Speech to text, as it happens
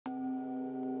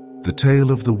The Tale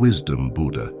of the Wisdom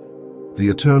Buddha, The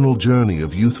Eternal Journey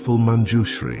of Youthful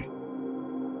Manjushri.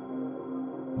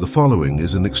 The following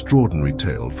is an extraordinary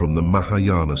tale from the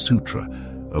Mahayana Sutra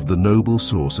of the noble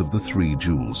source of the three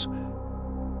jewels.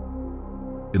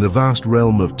 In a vast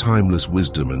realm of timeless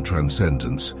wisdom and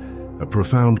transcendence, a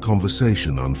profound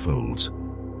conversation unfolds.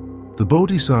 The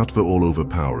Bodhisattva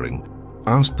all-overpowering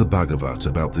asked the Bhagavat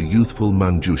about the youthful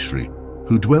Manjushri,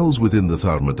 who dwells within the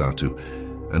Dharmadhatu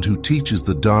and who teaches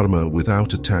the Dharma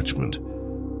without attachment.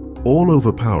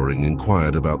 All-overpowering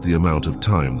inquired about the amount of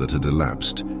time that had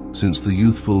elapsed since the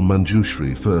youthful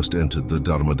Manjushri first entered the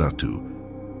Dharmadhatu.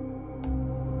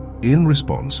 In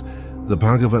response, the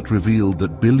Bhagavat revealed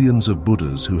that billions of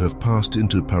Buddhas who have passed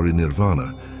into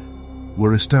parinirvana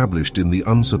were established in the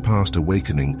unsurpassed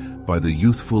awakening by the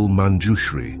youthful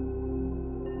Manjushri.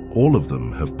 All of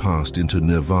them have passed into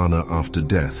nirvana after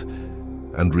death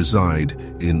and reside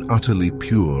in utterly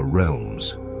pure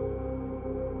realms.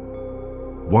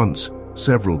 Once,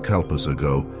 several kalpas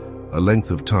ago, a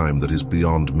length of time that is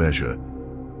beyond measure,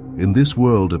 in this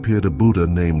world appeared a Buddha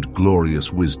named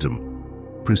Glorious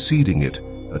Wisdom. Preceding it,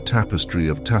 a tapestry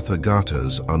of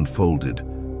Tathagatas unfolded,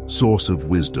 source of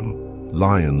wisdom,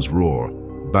 lion's roar,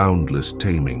 boundless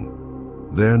taming.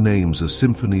 Their names a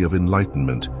symphony of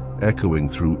enlightenment echoing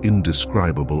through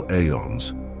indescribable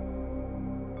aeons.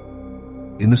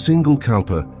 In a single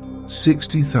kalpa,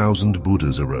 60,000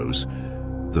 Buddhas arose.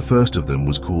 The first of them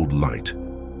was called Light.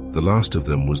 The last of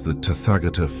them was the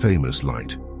Tathagata famous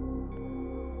Light.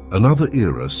 Another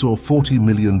era saw 40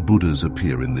 million Buddhas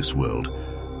appear in this world.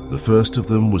 The first of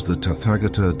them was the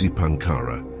Tathagata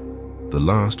Dipankara. The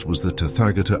last was the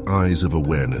Tathagata Eyes of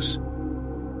Awareness.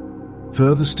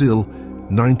 Further still,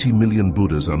 90 million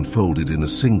Buddhas unfolded in a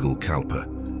single kalpa.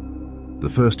 The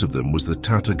first of them was the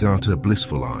Tathagata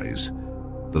Blissful Eyes.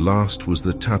 The last was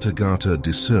the Tathagata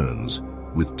Discerns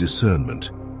with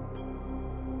discernment.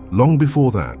 Long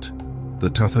before that, the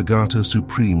Tathagata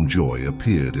Supreme Joy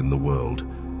appeared in the world,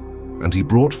 and he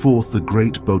brought forth the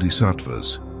great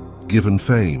Bodhisattvas, given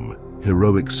fame,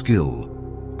 heroic skill,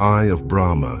 eye of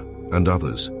Brahma, and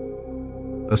others.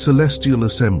 A celestial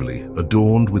assembly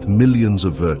adorned with millions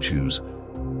of virtues,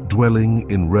 dwelling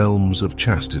in realms of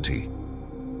chastity.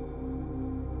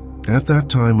 At that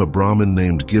time a Brahmin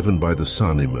named Given by the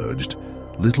Sun emerged.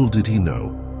 Little did he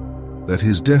know that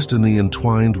his destiny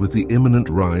entwined with the imminent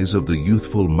rise of the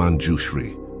youthful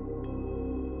Manjushri.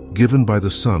 Given by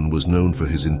the Sun was known for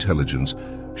his intelligence,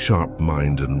 sharp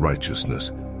mind and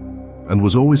righteousness, and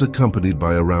was always accompanied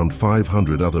by around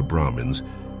 500 other Brahmins.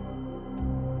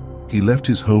 He left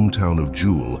his hometown of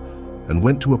Jewel and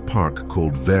went to a park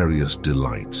called Various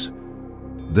Delights.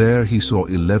 There he saw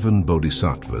 11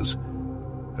 Bodhisattvas,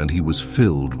 and he was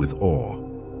filled with awe.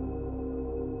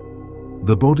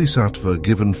 The Bodhisattva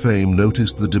Given Fame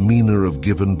noticed the demeanor of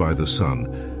Given by the Sun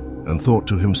and thought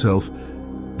to himself,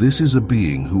 "This is a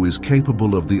being who is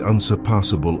capable of the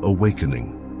unsurpassable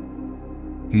awakening."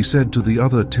 He said to the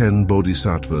other 10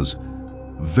 Bodhisattvas,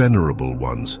 "Venerable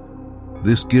ones,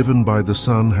 this Given by the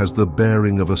Sun has the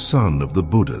bearing of a son of the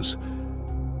Buddhas.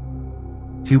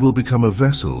 He will become a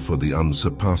vessel for the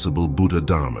unsurpassable Buddha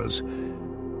Dharmas.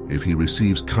 If he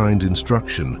receives kind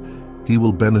instruction, he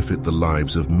will benefit the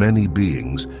lives of many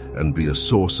beings and be a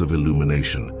source of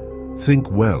illumination.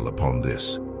 Think well upon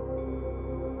this."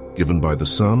 Given by the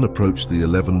Sun approached the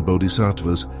 11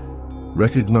 Bodhisattvas.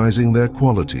 Recognizing their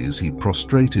qualities, he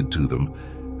prostrated to them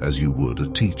as you would a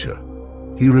teacher.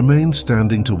 He remained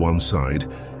standing to one side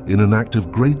in an act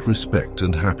of great respect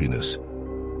and happiness.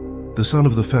 The son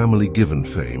of the family Given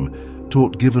Fame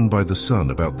taught Given by the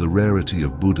Sun about the rarity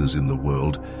of Buddhas in the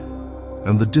world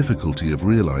and the difficulty of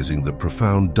realizing the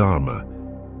profound Dharma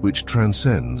which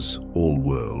transcends all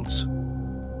worlds.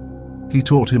 He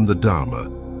taught him the Dharma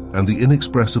and the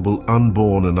inexpressible,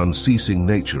 unborn and unceasing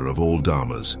nature of all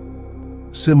Dharmas.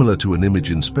 Similar to an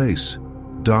image in space,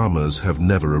 Dharmas have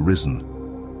never arisen,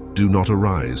 do not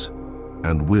arise,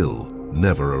 and will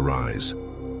never arise.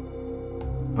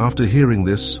 After hearing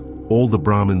this, all the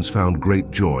Brahmins found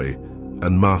great joy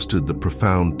and mastered the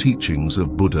profound teachings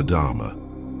of Buddha Dharma.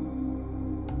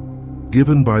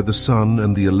 Given by the Sun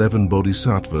and the 11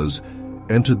 Bodhisattvas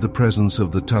entered the presence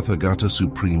of the Tathagata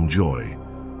Supreme Joy.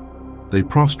 They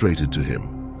prostrated to him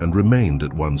and remained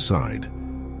at one side.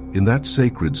 In that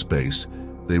sacred space,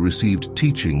 they received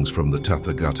teachings from the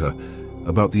Tathagata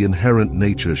about the inherent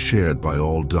nature shared by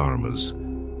all dharmas,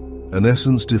 an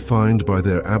essence defined by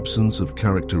their absence of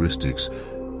characteristics,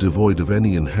 devoid of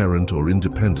any inherent or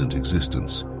independent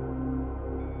existence.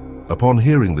 Upon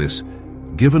hearing this,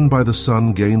 Given by the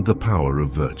Sun gained the power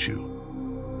of virtue.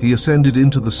 He ascended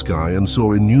into the sky and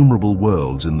saw innumerable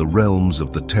worlds in the realms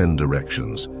of the 10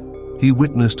 directions. He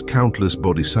witnessed countless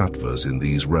bodhisattvas in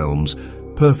these realms,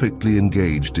 perfectly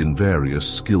engaged in various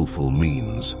skillful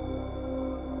means.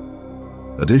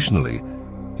 Additionally,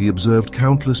 he observed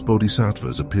countless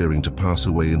bodhisattvas appearing to pass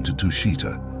away into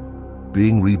Tushita,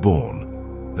 being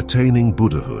reborn, attaining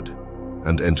Buddhahood,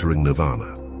 and entering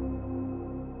nirvana.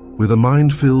 With a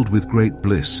mind filled with great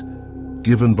bliss,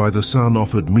 Given by the Sun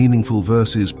offered meaningful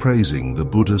verses praising the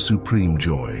Buddha supreme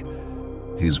joy.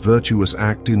 His virtuous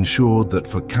act ensured that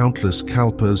for countless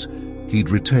kalpas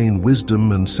he'd retain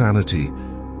wisdom and sanity,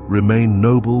 remain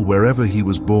noble wherever he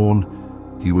was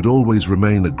born. He would always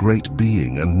remain a great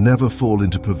being and never fall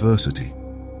into perversity.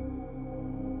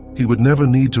 He would never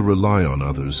need to rely on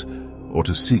others or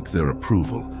to seek their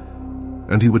approval,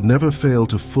 and he would never fail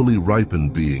to fully ripen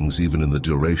beings even in the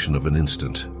duration of an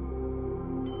instant.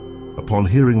 Upon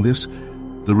hearing this,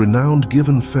 the renowned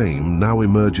given fame now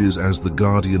emerges as the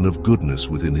guardian of goodness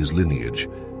within his lineage.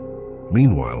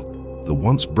 Meanwhile, the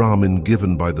once Brahmin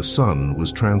given by the Sun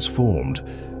was transformed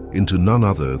into none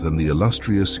other than the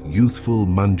illustrious Youthful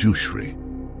Manjushri.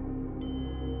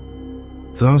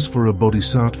 Thus, for a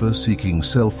bodhisattva seeking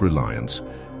self-reliance,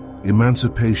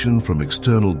 emancipation from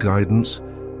external guidance,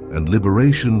 and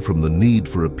liberation from the need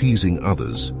for appeasing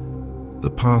others,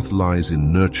 the path lies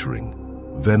in nurturing,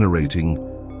 venerating,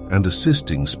 and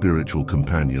assisting spiritual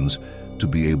companions to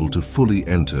be able to fully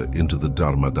enter into the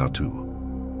Dharmadhatu.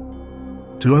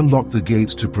 To unlock the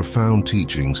gates to profound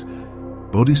teachings,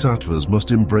 bodhisattvas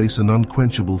must embrace an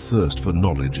unquenchable thirst for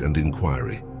knowledge and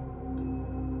inquiry.